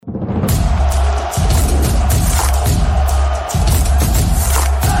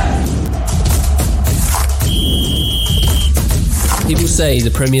say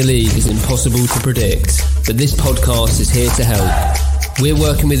the Premier League is impossible to predict, but this podcast is here to help. We're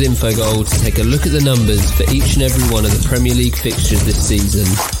working with Infogol to take a look at the numbers for each and every one of the Premier League fixtures this season.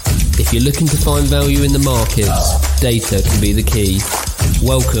 If you're looking to find value in the markets, data can be the key.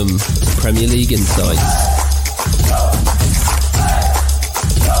 Welcome to Premier League Insights.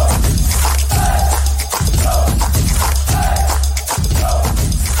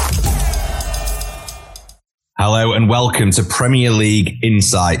 Hello and welcome to Premier League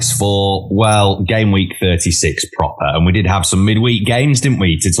Insights for, Gameweek 36 proper. And we did have some midweek games, didn't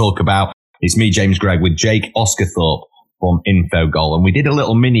we, to talk about. It's me, James Gregg, with Jake Oscarthorpe from Infogol. And we did a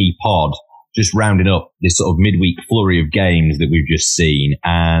little mini pod just rounding up this sort of midweek flurry of games that we've just seen.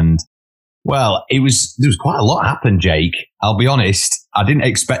 And, there was quite a lot happened, Jake. I'll be honest, I didn't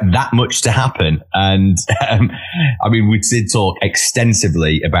expect that much to happen. And, we did talk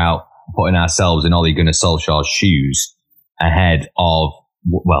extensively about putting ourselves in Ole Gunnar Solskjaer's shoes ahead of,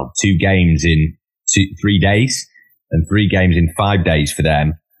 2 games in 3 days and 3 games in 5 days for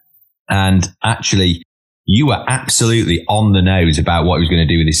them. And actually, you were absolutely on the nose about what he was going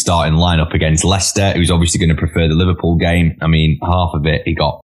to do with his starting lineup against Leicester. He was obviously going to prefer the Liverpool game. Half of it he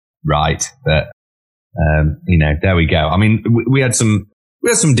got right, but, there we go. We had some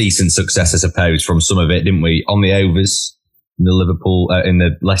decent success, I suppose, from some of it, didn't we? On the overs. In the Liverpool, in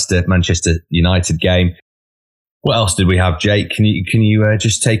the Leicester-Manchester United game. What else did we have, Jake? Can you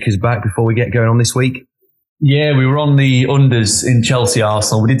just take us back before we get going on this week? Yeah, we were on the unders in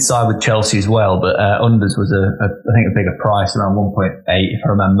Chelsea-Arsenal. We did side with Chelsea as well, but unders was I think a bigger price, around 1.8 if I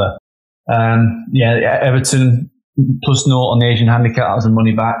remember. Everton plus 0 on the Asian handicap. That was a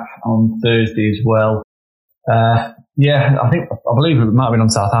money back on Thursday as well. I believe it might have been on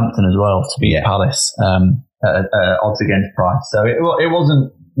Southampton as well to beat Palace. Odds against price. So it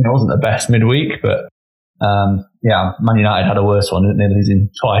wasn't the best midweek, but Man United had a worse one, didn't they?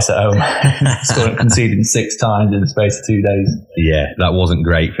 Losing twice at home, conceding 6 times in the space of 2 days. Yeah, that wasn't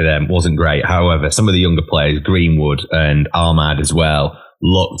great for them. Wasn't great. However, some of the younger players, Greenwood and Ahmad as well,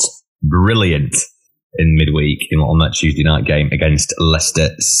 looked brilliant in midweek on that Tuesday night game against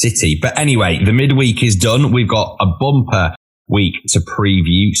Leicester City. But anyway, the midweek is done. We've got a bumper week to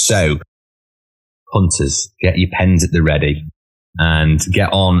preview. So, punters, get your pens at the ready and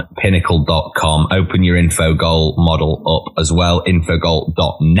get on pinnacle.com. Open your Infogol model up as well,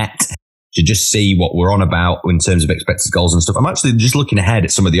 infogol.net, to just see what we're on about in terms of expected goals and stuff. I'm actually just looking ahead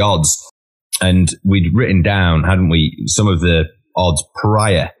at some of the odds, and we'd written down, hadn't we, some of the odds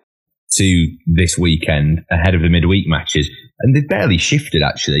prior to this weekend ahead of the midweek matches, and they've barely shifted,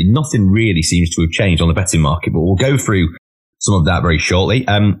 actually. Nothing really seems to have changed on the betting market, but we'll go through some of that very shortly.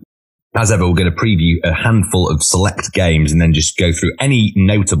 As ever, we're going to preview a handful of select games and then just go through any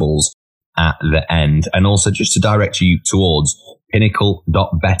notables at the end. And also just to direct you towards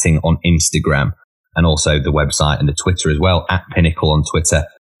pinnacle.betting on Instagram, and also the website and the Twitter as well, at Pinnacle on Twitter,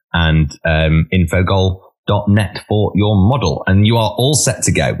 and infogol.net for your model. And you are all set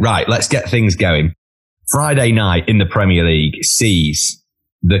to go. Right, let's get things going. Friday night in the Premier League sees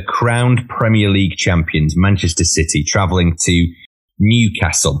the crowned Premier League champions, Manchester City, travelling to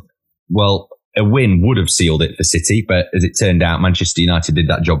Newcastle. Well, a win would have sealed it for City, but as it turned out, Manchester United did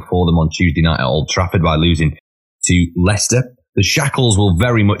that job for them on Tuesday night at Old Trafford by losing to Leicester. The shackles will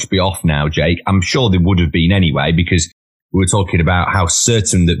very much be off now, Jake. I'm sure they would have been anyway, because we were talking about how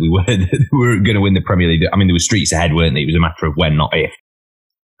certain that we were going to win the Premier League. There were streets ahead, weren't they? It was a matter of when, not if.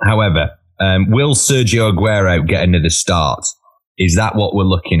 However, will Sergio Aguero get another start? Is that what we're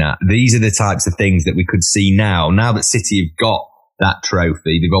looking at? These are the types of things that we could see now that City have got that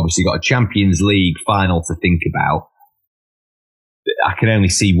trophy. They've obviously got a Champions League final to think about. I can only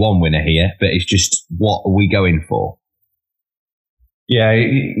see one winner here, but it's just, what are we going for? Yeah,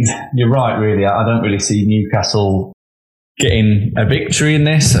 you're right, really. I don't really see Newcastle getting a victory in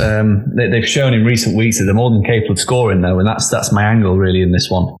this. They've shown in recent weeks that they're more than capable of scoring, though, and that's my angle, really, in this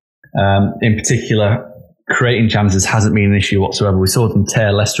one. In particular, creating chances hasn't been an issue whatsoever. We saw them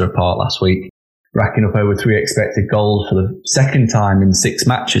tear Leicester apart last week, racking up over 3 expected goals for the second time in 6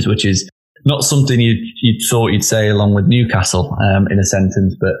 matches, which is not something you'd thought you'd say along with Newcastle in a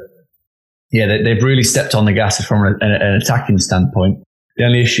sentence. But yeah, they've really stepped on the gas from an attacking standpoint. The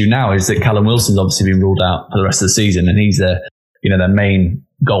only issue now is that Callum Wilson's obviously been ruled out for the rest of the season, and he's their main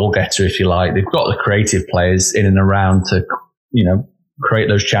goal getter, if you like. They've got the creative players in and around to, create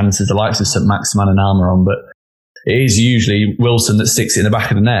those chances, the likes of St. Maximin and Almiron, but it is usually Wilson that sticks it in the back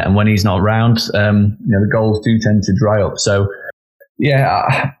of the net, and when he's not around, the goals do tend to dry up. So, yeah,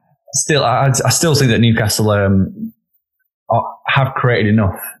 I still think that Newcastle have created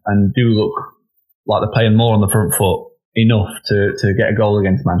enough and do look like they're playing more on the front foot enough to get a goal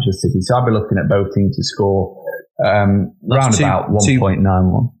against Manchester City. So I'd be looking at both teams to score round about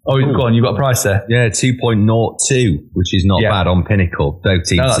 1.91. Oh, go on, you've got a price there? Yeah, 2.02, which is not bad on Pinnacle. Both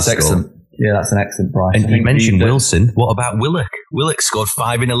teams that's excellent. Yeah, that's an excellent price. And you mentioned Wilson. What about Willock? Willock scored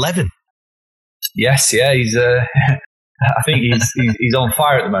 5 in 11. Yes, yeah, he's. I think he's on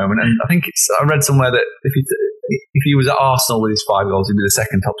fire at the moment, and I think I read somewhere that if he was at Arsenal with his 5 goals, he'd be the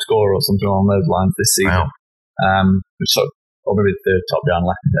second top scorer or something along those lines this season. Wow. Or maybe the third top behind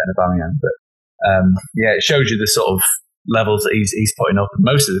Lacazette and Aubameyang. But it shows you the sort of levels that he's putting up. And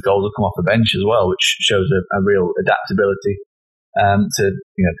most of the goals have come off the bench as well, which shows a real adaptability to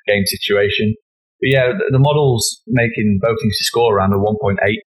the game situation. But yeah, the model's making both teams to score around a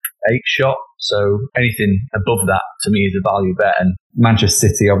 1.88 shot. So anything above that to me is a value bet. And Manchester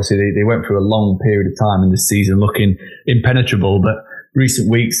City, obviously, they went through a long period of time in this season looking impenetrable. But recent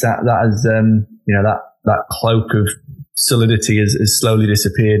weeks, that has that cloak of solidity has slowly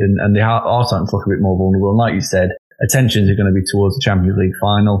disappeared, and they are starting to look a bit more vulnerable. And like you said, attentions are going to be towards the Champions League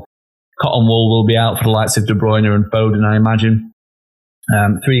final. Cotton Wool will be out for the likes of De Bruyne and Foden, I imagine.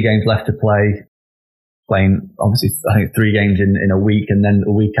 3 games left to play. Playing, obviously, I think 3 games in a week, and then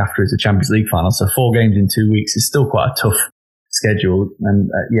a week after is the Champions League final. So 4 games in 2 weeks is still quite a tough schedule. And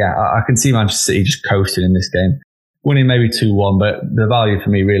I can see Manchester City just coasting in this game. Winning maybe 2-1, but the value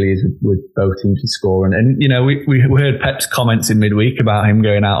for me really is with both teams to score. And we heard Pep's comments in midweek about him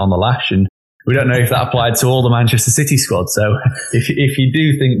going out on the lash, and we don't know if that applied to all the Manchester City squad. So if you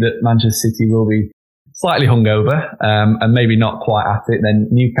do think that Manchester City will be slightly hungover and maybe not quite at it, then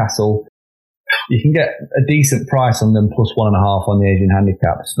Newcastle, you can get a decent price on them plus 1.5 on the Asian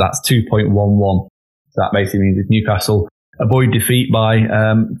handicap. So that's 2.11. So that basically means if Newcastle avoid defeat by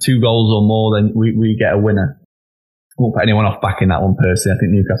 2 goals or more, then we get a winner. I won't put anyone off backing that one personally. I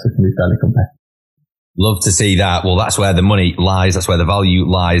think Newcastle can be fairly competitive. Love to see that. Well, that's where the money lies. That's where the value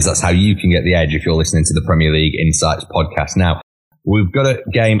lies. That's how you can get the edge if you're listening to the Premier League Insights podcast. Now, we've got a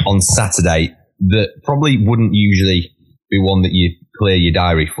game on Saturday that probably wouldn't usually be one that you clear your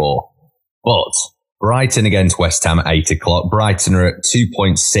diary for. But Brighton against West Ham at 8 o'clock. Brighton are at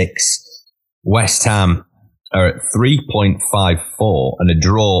 2.6. West Ham are at 3.54. And a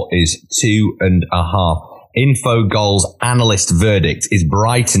draw is 2.5. Infogol's analyst verdict is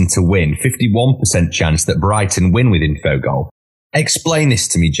Brighton to win. 51% chance that Brighton win with Infogol. Explain this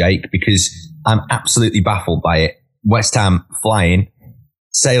to me, Jake, because I'm absolutely baffled by it. West Ham flying,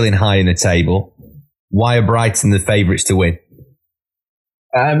 sailing high in the table. Why are Brighton the favourites to win?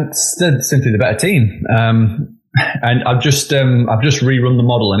 Simply the better team. And I've just rerun the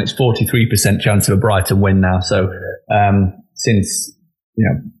model, and it's 43% chance of a Brighton win now. So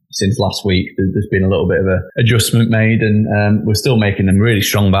since last week, there's been a little bit of an adjustment made, and we're still making them really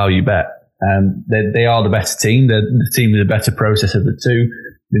strong value bet. They are the better team. The team is a better process of the two.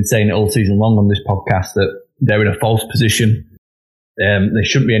 I've been saying it all season long on this podcast that they're in a false position. They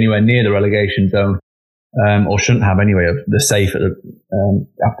shouldn't be anywhere near the relegation zone, or shouldn't have anyway. They're safe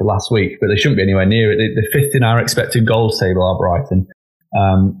after last week, but they shouldn't be anywhere near it. They're 5th in our expected goals table, are Brighton,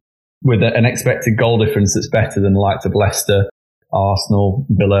 with an expected goal difference that's better than the likes of Leicester, Arsenal,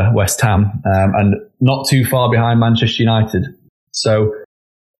 Villa, West Ham, and not too far behind Manchester United. So,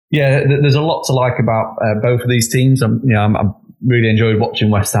 yeah, there's a lot to like about both of these teams. I'm really enjoyed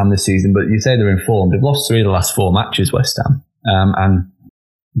watching West Ham this season, but you say they're informed. They've lost 3 of the last 4 matches, West Ham, and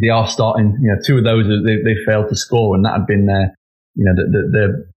they are starting. 2 of those they failed to score, and that had been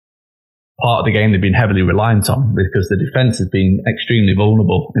the part of the game they've been heavily reliant on, because the defence has been extremely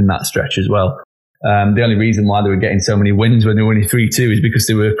vulnerable in that stretch as well. The only reason why they were getting so many wins when they were winning 3-2 is because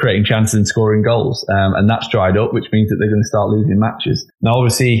they were creating chances and scoring goals. And that's dried up, which means that they're going to start losing matches. Now,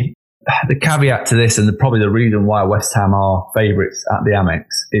 obviously, the caveat to this, and probably the reason why West Ham are favourites at the Amex,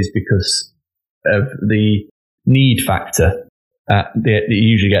 is because of the need factor that you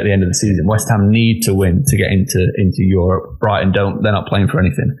usually get at the end of the season. West Ham need to win to get into Europe. Brighton don't. They're not playing for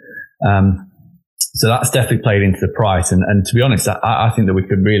anything. So that's definitely played into the price. And to be honest, I think that we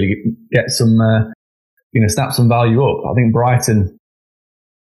could really get some, snap some value up. I think Brighton,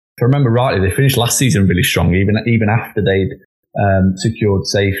 if I remember rightly, they finished last season really strong, even after they'd secured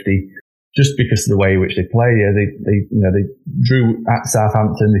safety, just because of the way in which they play. Yeah, they drew at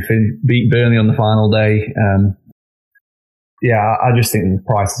Southampton, they beat Burnley on the final day. I just think the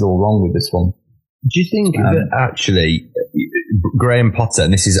price is all wrong with this one. Do you think that actually Graham Potter,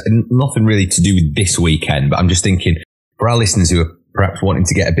 and this is nothing really to do with this weekend, but I'm just thinking for our listeners who are perhaps wanting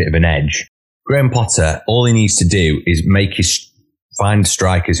to get a bit of an edge, Graham Potter, all he needs to do is find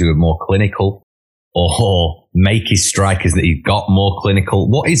strikers who are more clinical, or make his strikers that he's got more clinical.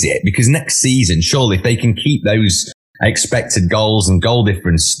 What is it? Because next season, surely if they can keep those expected goals and goal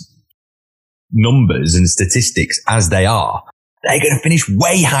difference numbers and statistics as they are, they're going to finish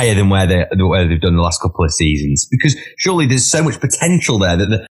way higher than where they've done the last couple of seasons, because surely there's so much potential there that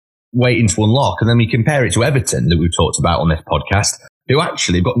they're waiting to unlock. And then we compare it to Everton that we've talked about on this podcast, who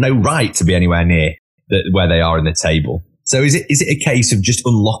actually have got no right to be anywhere near where they are in the table. So is it a case of just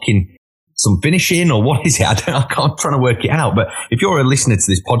unlocking some finishing, or what is it? I'm trying to work it out. But if you're a listener to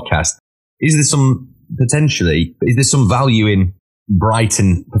this podcast, is there some value in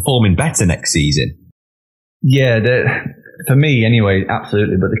Brighton performing better next season? Yeah, for me anyway,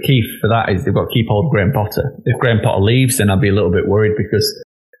 absolutely. But the key for that is they've got to keep hold of Graham Potter. If Graham Potter leaves, then I'd be a little bit worried, because,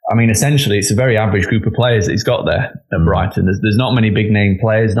 I mean, essentially it's a very average group of players that he's got there at Brighton. There's not many big name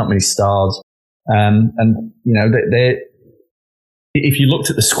players, not many stars. And you know, if you looked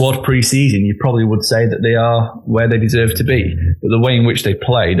at the squad pre-season, you probably would say that they are where they deserve to be. But the way in which they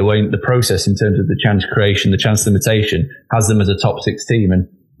play, the process in terms of the chance creation, the chance limitation, has them as a top 6 team. And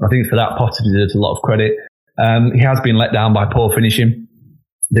I think for that, Potter deserves a lot of credit. He has been let down by poor finishing.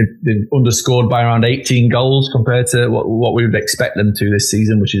 They've underscored by around 18 goals compared to what we would expect them to this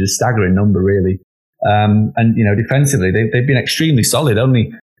season, which is a staggering number, really. And, you know, defensively, they've been extremely solid.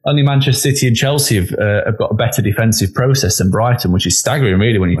 Only Manchester City and Chelsea have got a better defensive process than Brighton, which is staggering,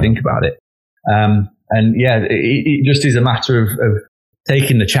 really, when you think about it. And yeah, it just is a matter of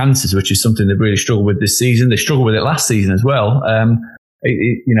taking the chances, which is something they've really struggled with this season. They struggled with it last season as well.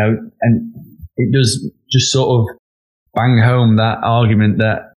 You know, and it does just sort of bang home that argument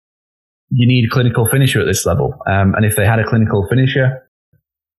that you need a clinical finisher at this level. And if they had a clinical finisher,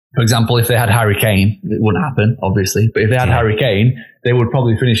 for example, if they had Harry Kane, it wouldn't happen, obviously, but if they had Harry Kane, they would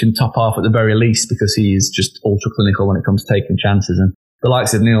probably finish in top half at the very least, because he is just ultra clinical when it comes to taking chances. And the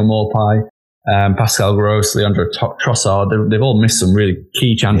likes of Neil Maupay, Pascal Gross, Leandro Trossard, they've all missed some really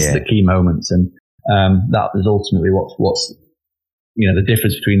key chances at key moments. And that is ultimately what's you know, the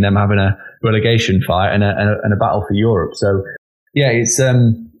difference between them having a relegation fight and a battle for Europe. So yeah, it's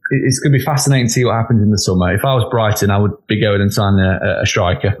going to be fascinating to see what happens in the summer. If I was Brighton, I would be going and signing a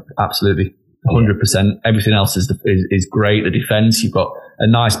striker. Absolutely. 100%. Everything else is great. The defence, you've got a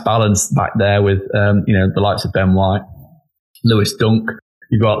nice balance back there with, you know, the likes of Ben White, Lewis Dunk.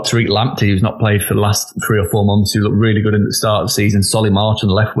 You've got Tariq Lamptey, who's not played for the last 3 or 4 months, who looked really good at the start of the season. Solly Martin,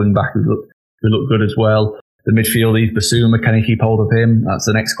 the left wing back, who looked good as well. The midfield, Yves Bissouma, can he keep hold of him? That's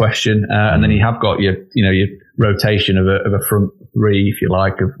the next question. And then you have got your rotation of a front 3, if you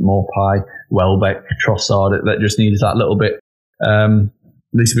like, of Maupay, Welbeck, Trossard, that just needs that little bit,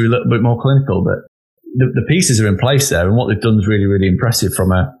 needs to be a little bit more clinical. But the pieces are in place there, and what they've done is really, really impressive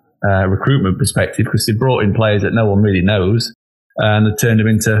from a recruitment perspective, because they brought in players that no one really knows, and they've turned them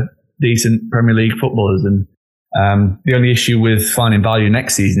into decent Premier League footballers. And the only issue with finding value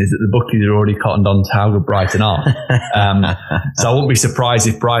next season is that the bookies are already cottoned on to how good Brighton are. So I won't be surprised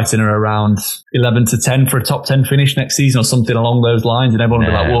if Brighton are around 11 to 10 for a top 10 finish next season, or something along those lines, and everyone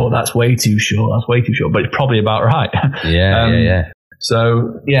will be like, whoa, that's way too short, but it's probably about right. Yeah.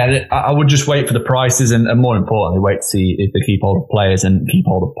 So yeah, I would just wait for the prices, and more importantly, wait to see if they keep hold of players and keep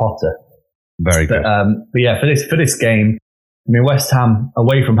hold of Potter. Very good. But yeah, for this game, I mean, West Ham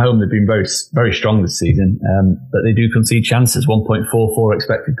away from home, they've been very, very strong this season, but they do concede chances. 1.44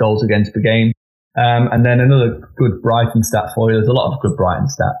 expected goals against per game, and then another good Brighton stat for you. There's a lot of good Brighton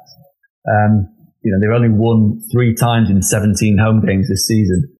stats. You know, they've only won 3 times in 17 home games this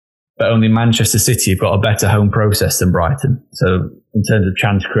season, but only Manchester City have got a better home process than Brighton. So in terms of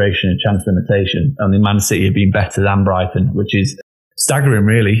chance creation and chance limitation, only Man City have been better than Brighton, which is staggering,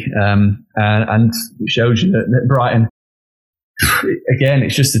 really, and it shows you that Brighton. Again,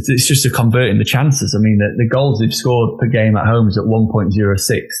 it's just a converting the chances. I mean, the goals they've scored per game at home is at 1.06.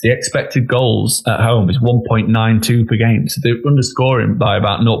 The expected goals at home is 1.92 per game. So they're underscoring by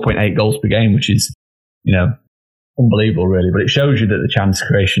about 0.8 goals per game, which is, you know, unbelievable, really. But it shows you that the chance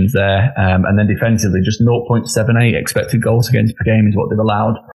creation's there. And then defensively, just 0.78 expected goals against per game is what they've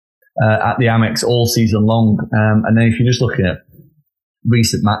allowed at the Amex all season long. And then if you're just looking at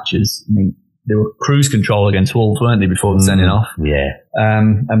recent matches, I mean, they were cruise control against Wolves, weren't they, before the sending off? Yeah.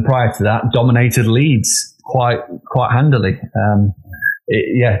 And prior to that, dominated Leeds quite handily.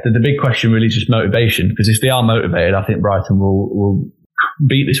 The big question really is just motivation, because if they are motivated, I think Brighton will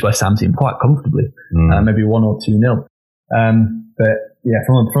beat this West Ham team quite comfortably, maybe 1 or 2-0. But yeah,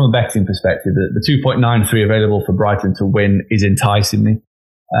 from a betting perspective, the 2.93 available for Brighton to win is enticing me.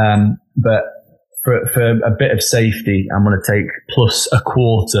 But for a bit of safety, I'm going to take plus a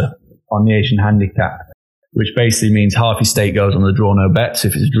quarter on the Asian handicap, which basically means half your stake goes on the draw no bet. So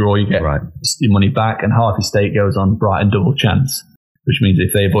if it's a draw, you get your money back, and half your stake goes on Brighton double chance, which means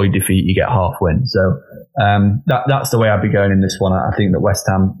if they avoid defeat, you get half win. So That's the way I'd be going in this one. I think that West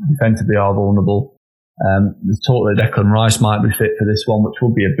Ham defensively are vulnerable. There's talk that Declan Rice might be fit for this one, which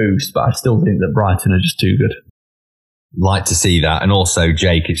would be a boost, but I still think that Brighton are just too good. Like to see that. And also,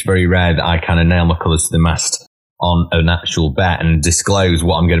 Jake, it's very rare that I kind of nail my colours to the mast on an actual bet and disclose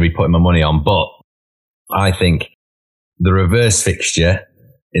what I'm going to be putting my money on. But I think the reverse fixture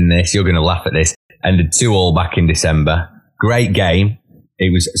in this, you're going to laugh at this, ended 2-2 back in December. Great game.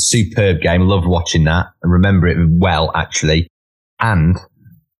 It was a superb game. Loved watching that and remember it well, actually. And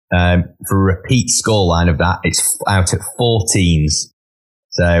for a repeat scoreline of that, it's out at 14s.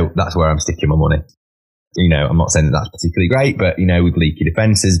 So that's where I'm sticking my money. You know, I'm not saying that that's particularly great, but, you know, with leaky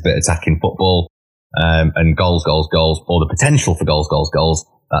defences, but attacking football, and goals, or the potential for goals,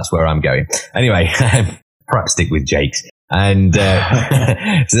 that's where I'm going. Anyway, perhaps stick with Jake's. And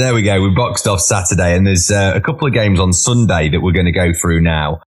so there we go. We boxed off Saturday, and there's a couple of games on Sunday that we're going to go through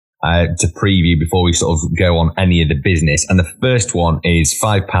now to preview before we sort of go on any of the business. And the first one is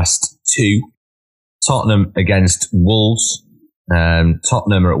 2:05, Tottenham against Wolves.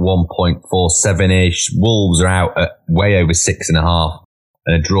 Tottenham are at 1.47-ish. Wolves are out at way over 6.5.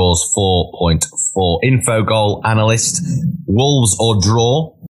 And a draw's 4.4. Infogol analyst, Wolves or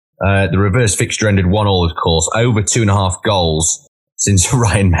draw. The reverse fixture ended 1-1, of course. Over 2.5 goals since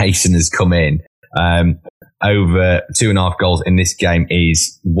Ryan Mason has come in. Over 2.5 goals in this game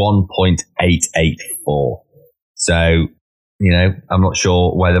is 1.884. So, you know, I'm not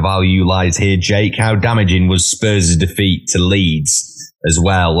sure where the value lies here, Jake. How damaging was Spurs' defeat to Leeds as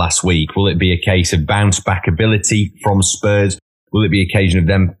well last week? Will it be a case of bounce back ability from Spurs? Will it be a occasion of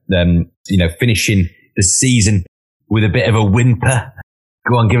them, you know, finishing the season with a bit of a whimper?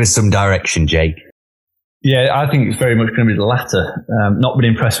 Go on, give us some direction, Jake. Yeah, I think it's very much going to be the latter. Not been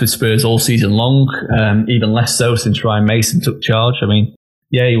impressed with Spurs all season long, even less so since Ryan Mason took charge. I mean,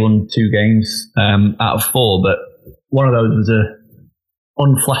 yeah, he won 2 games out of 4, but one of those was a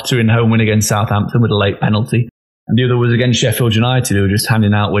unflattering home win against Southampton with a late penalty. And the other was against Sheffield United, who are just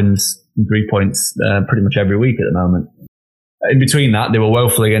handing out wins and 3 points pretty much every week at the moment. In between that, they were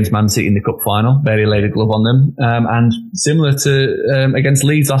woeful against Man City in the cup final, barely laid a glove on them. And similar to against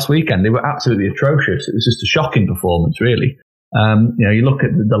Leeds last weekend, they were absolutely atrocious. It was just a shocking performance, really. You know, you look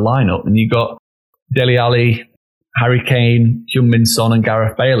at the lineup and you got Dele Alli, Harry Kane, Heung-min Son and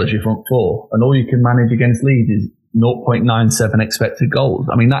Gareth Bale as your front four. And all you can manage against Leeds is 0.97 expected goals.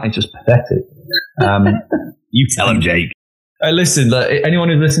 I mean, that is just pathetic. You tell him, Jake. Listen, anyone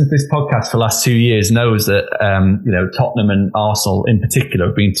who's listened to this podcast for the last 2 years knows that you know, Tottenham and Arsenal in particular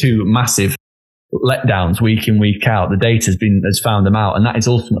have been 2 massive letdowns week in, week out. The data has found them out, and that is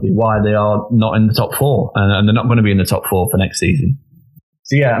ultimately why they are not in the top 4, and they're not going to be in the top 4 for next season.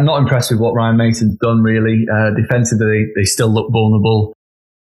 So yeah, I'm not impressed with what Ryan Mason's done really. Defensively, they still look vulnerable.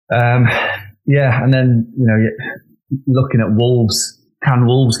 Yeah, and then, you know, looking at Wolves, can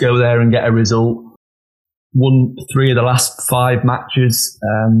Wolves go there and get a result? Won 3 of the last 5 matches,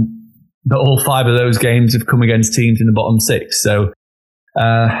 but all 5 of those games have come against teams in the bottom 6. So,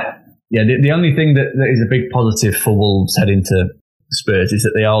 yeah, the only thing that is a big positive for Wolves heading to Spurs is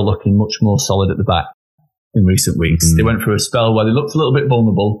that they are looking much more solid at the back in recent weeks. They went through a spell where they looked a little bit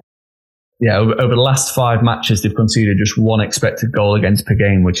vulnerable. Yeah, over the last 5 matches, they've conceded just 1 expected goal against per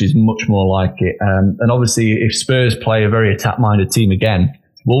game, which is much more like it. And obviously, if Spurs play a very attack-minded team again,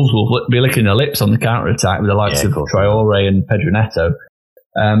 Wolves will be licking their lips on the counter-attack with the likes of Traore and Pedro Neto.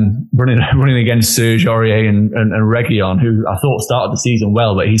 Running against Serge Aurier and Reguilon, who I thought started the season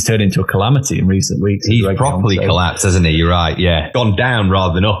well, but he's turned into a calamity in recent weeks. He's properly collapsed, hasn't he? You're right, yeah. Gone down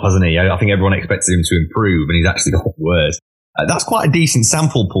rather than up, hasn't he? I think everyone expected him to improve, and he's actually got worse. That's quite a decent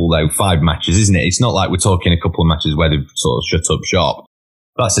sample pool, though, 5 matches, isn't it? It's not like we're talking a couple of matches where they've sort of shut up shop.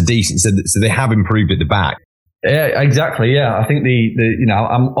 That's a decent... So they have improved at the back. Yeah, exactly. Yeah, I think you know,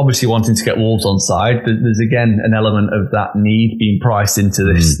 I'm obviously wanting to get Wolves on side. There's again an element of that need being priced into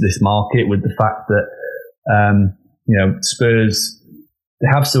this market with the fact that you know, Spurs, they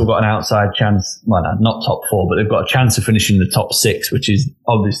have still got an outside chance. Well, not top 4, but they've got a chance of finishing the top 6, which is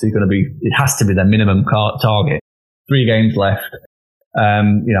obviously going to be. It has to be their minimum target. 3 games left.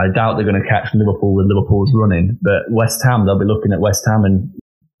 You know, I doubt they're going to catch Liverpool with Liverpool's running, but West Ham, they'll be looking at West Ham, and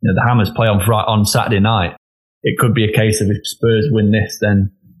you know, the Hammers play on Saturday night. It could be a case of if Spurs win this,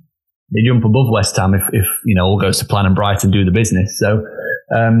 then they jump above West Ham if you know, all goes to plan and Brighton do the business. So,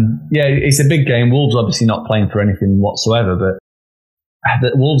 yeah, it's a big game. Wolves obviously not playing for anything whatsoever, but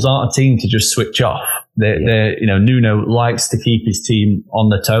the Wolves aren't a team to just switch off. They're you know, Nuno likes to keep his team on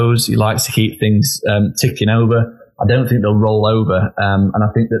their toes. He likes to keep things ticking over. I don't think they'll roll over, and I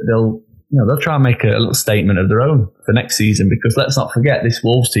think that they'll they'll try and make a little statement of their own for next season, because let's not forget this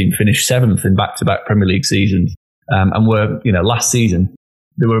Wolves team finished 7th in back-to-back Premier League seasons, and were, last season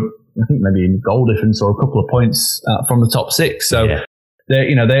they were, I think, maybe in goal difference or a couple of points from the top 6. So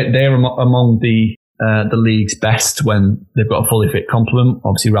they're among the league's best when they've got a fully fit complement.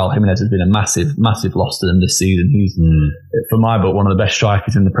 Obviously, Raul Jimenez has been a massive loss to them this season. He's, for my book, one of the best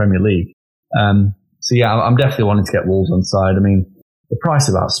strikers in the Premier League. So yeah, I'm definitely wanting to get Wolves on side. I mean, the price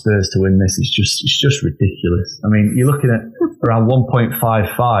of our Spurs to win this is just ridiculous. I mean, you're looking at around 1.55.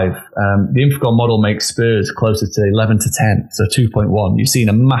 The Infogol model makes Spurs closer to 11 to 10, so 2.1. You've seen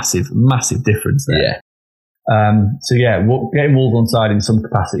a massive difference there. Yeah. So yeah, getting Wolves on side in some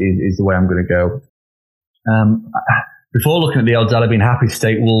capacity is the way I'm going to go. Before looking at the odds, I'd have been happy to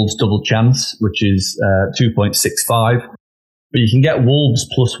take Wolves double chance, which is 2.65. But you can get Wolves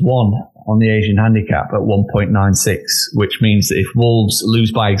 +1 on the Asian handicap at 1.96, which means that if Wolves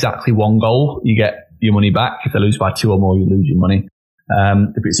lose by exactly 1 goal, you get your money back. If they lose by 2 or more, you lose your money.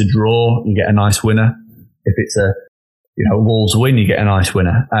 If it's a draw, you get a nice winner. If it's a Wolves win, you get a nice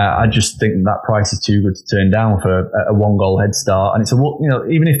winner. I just think that price is too good to turn down for a 1 goal head start. And it's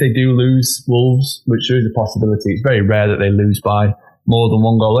even if they do lose, Wolves, which there is a possibility, it's very rare that they lose by more than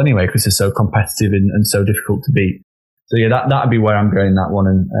 1 goal anyway, because they're so competitive and so difficult to beat. So yeah, that'd be where I'm going, that one.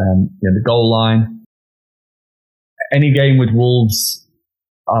 And the goal line. Any game with Wolves,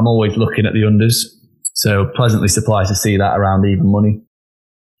 I'm always looking at the unders. So pleasantly surprised to see that around even money.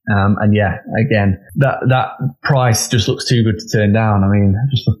 And yeah, again, that price just looks too good to turn down. I mean,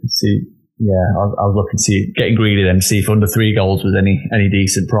 just looking to see. Yeah, I was looking to see, getting greedy then, to see if under 3 goals was any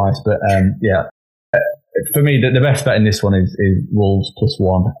decent price. But yeah, for me, the best bet in this one is Wolves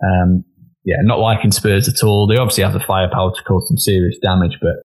 +1. Yeah, not liking Spurs at all. They obviously have the firepower to cause some serious damage,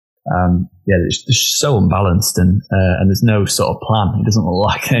 but yeah, it's just so unbalanced, and there's no sort of plan. It doesn't look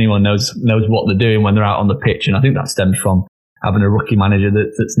like anyone knows what they're doing when they're out on the pitch, and I think that stems from having a rookie manager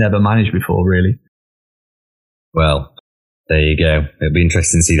that's never managed before, really. Well, there you go. It'll be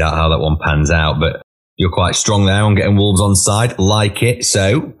interesting to see how that one pans out, but you're quite strong there on getting Wolves on side. Like it.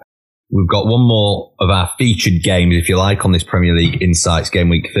 So we've got one more of our featured games, if you like, on this Premier League Insights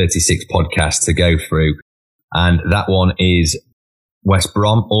Gameweek 36 podcast to go through. And that one is West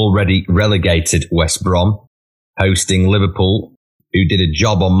Brom, already relegated West Brom, hosting Liverpool, who did a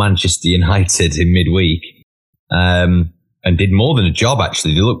job on Manchester United in midweek. And did more than a job,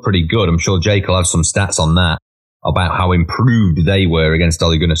 actually. They look pretty good. I'm sure Jake will have some stats on that about how improved they were against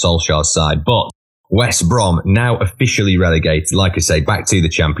Ole Gunnar Solskjaer's side. But West Brom now officially relegated, like I say, back to the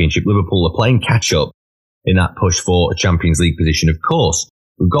Championship. Liverpool are playing catch-up in that push for a Champions League position. Of course,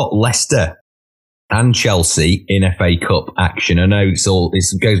 we've got Leicester and Chelsea in FA Cup action. I know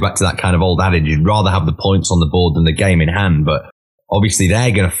it goes back to that kind of old adage, you'd rather have the points on the board than the game in hand, but obviously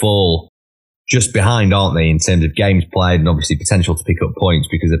they're going to fall just behind, aren't they, in terms of games played and obviously potential to pick up points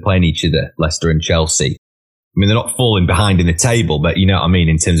because they're playing each other, Leicester and Chelsea. I mean, they're not falling behind in the table, but you know what I mean,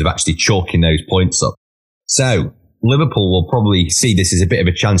 in terms of actually chalking those points up. So Liverpool will probably see this as a bit of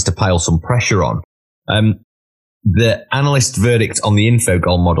a chance to pile some pressure on. The analyst verdict on the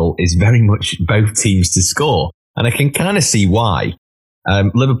Infogol model is very much both teams to score. And I can kind of see why.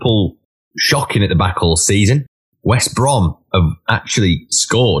 Liverpool shocking at the back all season. West Brom have actually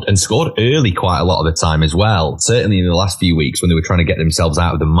scored early quite a lot of the time as well. Certainly in the last few weeks when they were trying to get themselves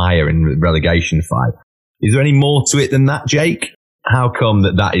out of the mire in the relegation fight. Is there any more to it than that, Jake? How come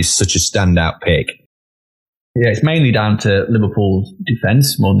that is such a standout pick? Yeah, it's mainly down to Liverpool's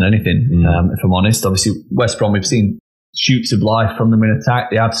defence more than anything, if I'm honest. Obviously, West Brom, we've seen shoots of life from them in attack.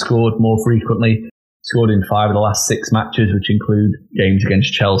 They have scored more frequently, scored in 5 of the last 6 matches, which include games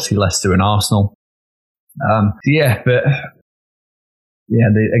against Chelsea, Leicester and Arsenal. Again,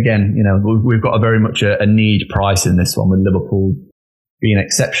 we've got a very much a need price in this one, with Liverpool being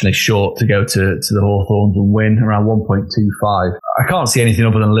exceptionally short to go to the Hawthorns and win around 1.25. I can't see anything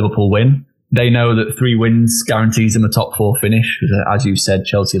other than Liverpool win. They know that 3 wins guarantees them a top 4 finish. As you said,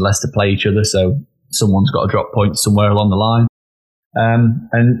 Chelsea and Leicester play each other, so someone's got to drop points somewhere along the line.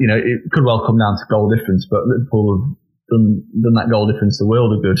 It could well come down to goal difference, but Liverpool have done that goal difference the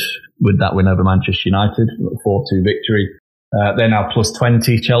world of good with that win over Manchester United, 4-2 victory. They're now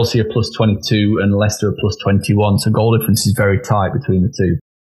 +20, Chelsea are +22, and Leicester are +21. So goal difference is very tight between the two.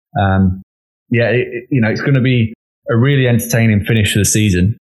 It's going to be a really entertaining finish for the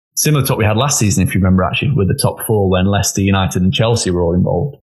season. Similar to what we had last season, if you remember, actually, with the top 4 when Leicester, United and Chelsea were all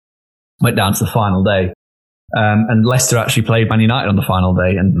involved. Went down to the final day. And Leicester actually played Man United on the final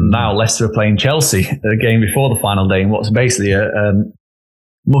day. And now Leicester are playing Chelsea the game before the final day in what's basically a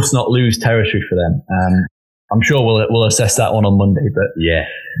must-not-lose territory for them. I'm sure we'll assess that one on Monday. But yeah,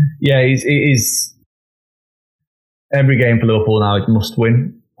 it is every game for Liverpool now is must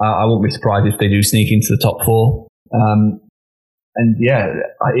win. I won't be surprised if they do sneak into the top 4. And yeah,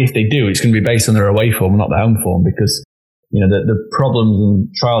 if they do, it's going to be based on their away form, not their home form, because the problems and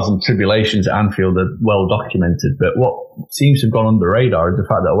trials and tribulations at Anfield are well documented. But what seems to have gone under the radar is the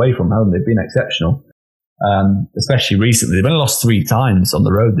fact that away from home they've been exceptional, especially recently. They've only lost 3 times on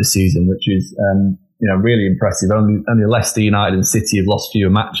the road this season, which is really impressive. Only Leicester United and City have lost fewer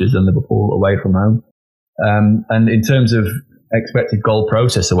matches than Liverpool away from home. And in terms of expected goal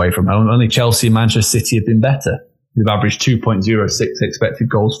process away from home, only Chelsea and Manchester City have been better. We've averaged 2.06 expected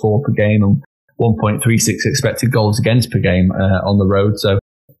goals for per game and 1.36 expected goals against per game on the road. So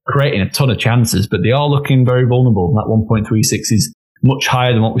creating a ton of chances, but they are looking very vulnerable. That 1.36 is much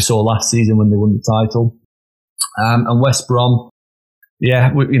higher than what we saw last season when they won the title. And West Brom,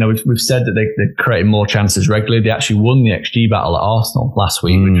 we've said that they're creating more chances regularly. They actually won the XG battle at Arsenal last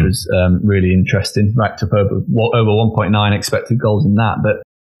week, which was really interesting. Racked up over 1.9 expected goals in that. But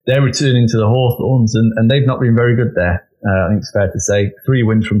they're returning to the Hawthorns, and they've not been very good there. I think it's fair to say. 3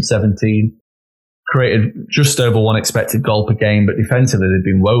 wins from 17. Created just over 1 expected goal per game, but defensively they've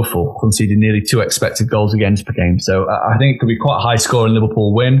been woeful, conceding nearly 2 expected goals against per game. So I think it could be quite a high scoring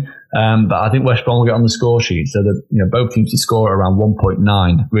Liverpool win, but I think West Brom will get on the score sheet. So that both teams to score around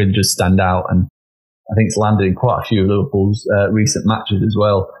 1.9 really just stand out, and I think it's landed in quite a few of Liverpool's recent matches as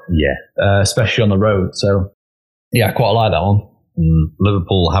well. Yeah, especially on the road. So yeah, I quite like that one.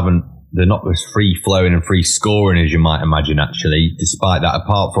 Liverpool they're not as free-flowing and free-scoring as you might imagine, actually. Despite that,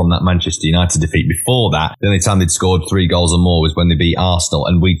 apart from that Manchester United defeat before that, the only time they'd scored 3 goals or more was when they beat Arsenal.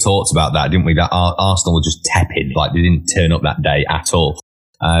 And we talked about that, didn't we? That Arsenal were just tepid, like they didn't turn up that day at all.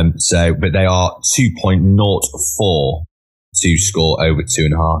 But they are 2.04 to score over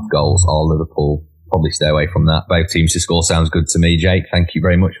 2.5 goals. Liverpool probably stay away from that. Both teams to score sounds good to me, Jake. Thank you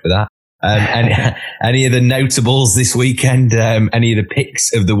very much for that. Any of the notables this weekend? Any of the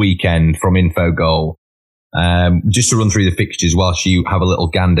picks of the weekend from Infogol? Just to run through the fixtures whilst you have a little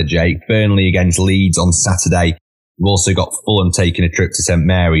gander, Jake. Burnley against Leeds on Saturday. We've also got Fulham taking a trip to St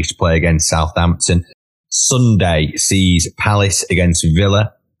Mary's to play against Southampton. Sunday sees Palace against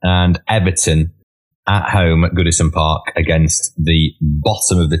Villa and Everton at home at Goodison Park against the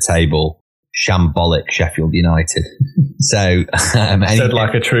bottom of the table, shambolic Sheffield United. So, said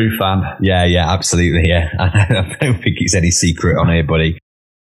like a true fan. Yeah, absolutely. Yeah, I don't think it's any secret on here, buddy.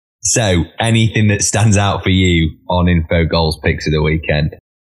 So, anything that stands out for you on Infogol's picks of the weekend?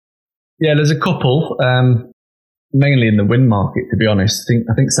 Yeah, there's a couple, mainly in the win market, to be honest.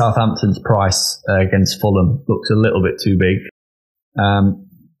 I think Southampton's price against Fulham looks a little bit too big.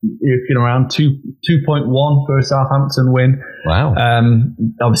 You're looking around 2.1 for a Southampton win. Wow.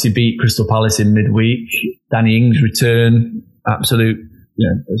 Obviously beat Crystal Palace in midweek. Danny Ings' return, absolute,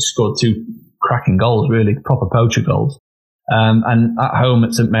 scored 2 cracking goals, really, proper poacher goals. And at home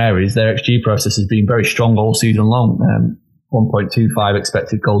at St Mary's, their XG process has been very strong all season long. 1.25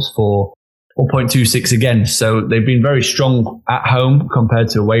 expected goals for, 1.26 against. So they've been very strong at home compared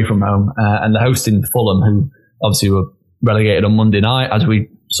to away from home. And they're hosting Fulham, who obviously were relegated on Monday night, as we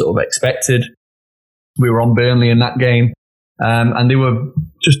sort of expected. We were on Burnley in that game, and they were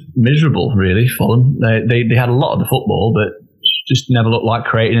just miserable, really, Fulham. They had a lot of the football, but just never looked like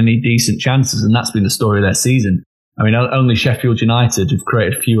creating any decent chances, and that's been the story of their season. I mean, only Sheffield United have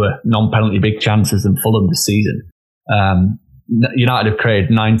created fewer non-penalty big chances than Fulham this season. United have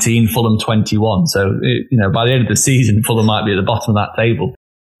created 19, Fulham 21. So, by the end of the season, Fulham might be at the bottom of that table.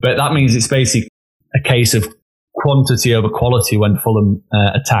 But that means it's basically a case of quantity over quality when Fulham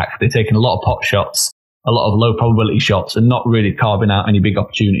attack. They're taking a lot of pot shots, a lot of low probability shots, and not really carving out any big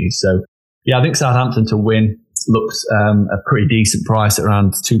opportunities. So, yeah, I think Southampton to win looks a pretty decent price at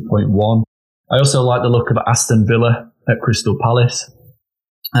around 2.1. I also like the look of Aston Villa at Crystal Palace.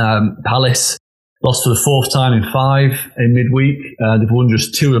 Palace lost for the 4th time in 5 in midweek. They've won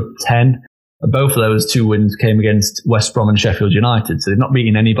just 2 of 10. Both of those 2 wins came against West Brom and Sheffield United. So they've not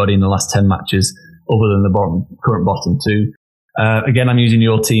beaten anybody in the last 10 matches other than the current bottom 2. Again, I'm using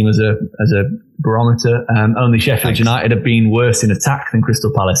your team as a barometer. Only Sheffield United have been worse in attack than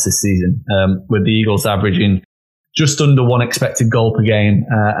Crystal Palace this season, with the Eagles averaging just under 1 expected goal per game,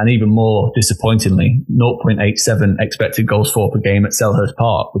 and even more disappointingly, 0.87 expected goals for per game at Selhurst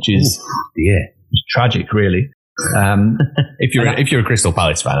Park, which is tragic, really. If you're a Crystal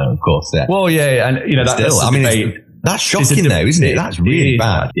Palace fan, of course. Yeah. Well, yeah, and that's shocking, though, isn't it? That's really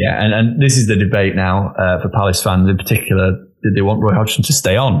bad. Yeah, and this is the debate now for Palace fans in particular. Did they want Roy Hodgson to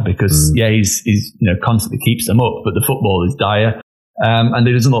stay on? Because he's constantly keeps them up, but the football is dire. And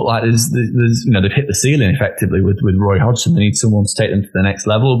it doesn't look like there's they've hit the ceiling effectively with Roy Hodgson. They need someone to take them to the next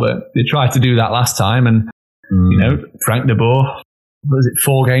level, but they tried to do that last time, and Frank de Boer, was it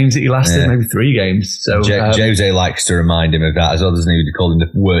 4 games that he lasted? Maybe 3 games. So Jose likes to remind him of that as well, doesn't he? He called him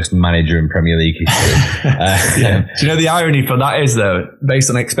the worst manager in Premier League history. Do you know the irony for that is, though, based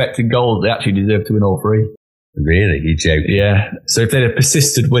on expected goals, they actually deserve to win all 3. Really? You joke? Yeah. So if they'd have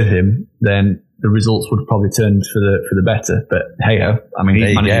persisted with him, then the results would have probably turned for the better. But hey-ho, I mean,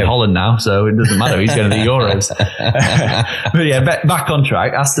 he's managing Holland now, so it doesn't matter. He's going to the Euros. But yeah, back on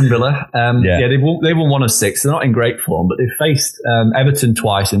track. Aston Villa. They won 1 of 6. They're not in great form, but they've faced Everton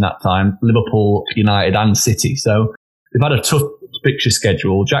twice in that time, Liverpool, United and City. So they've had a tough fixture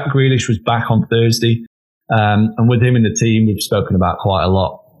schedule. Jack Grealish was back on Thursday. And with him in the team, we've spoken about quite a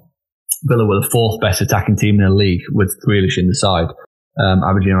lot. Villa were the 4th best attacking team in the league with Grealish in the side.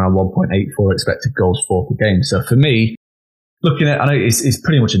 Averaging around 1.84 expected goals for per game. So for me, looking at, I know it's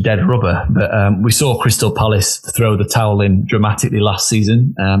pretty much a dead rubber, but we saw Crystal Palace throw the towel in dramatically last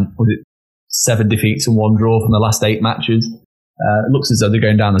season. Was it 7 defeats and 1 draw from the last 8 matches? It looks as though they're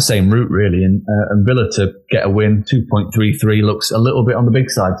going down the same route, really. And Villa to get a win, 2.33, looks a little bit on the big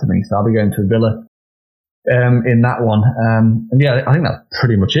side to me. So I'll be going to Villa in that one. I think that's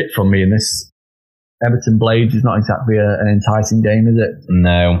pretty much it from me in this. Everton Blades is not exactly an enticing game, is it?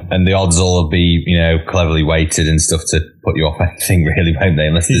 No, and the odds all will be, cleverly weighted and stuff to put you off anything, really, won't they?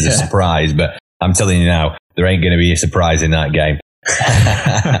 Unless there's a surprise. But I'm telling you now, there ain't going to be a surprise in that game.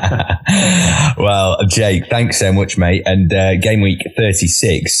 Well, Jake, thanks so much, mate. And Game Week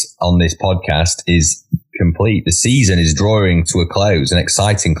 36 on this podcast is complete. The season is drawing to a close, an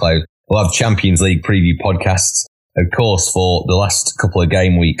exciting close. We'll have Champions League preview podcasts, of course, for the last couple of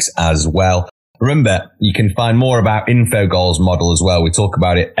game weeks as well. Remember, you can find more about Infogol's model as well. We talk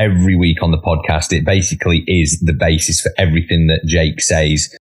about it every week on the podcast. It basically is the basis for everything that Jake says,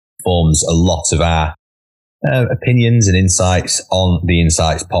 forms a lot of our opinions and insights on the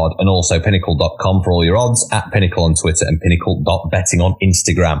Insights pod, and also pinnacle.com for all your odds, at Pinnacle on Twitter and pinnacle.betting on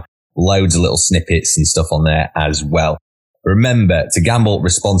Instagram. Loads of little snippets and stuff on there as well. Remember to gamble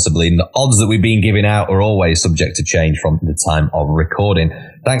responsibly, and the odds that we've been giving out are always subject to change from the time of recording.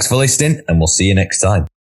 Thanks for listening, and we'll see you next time.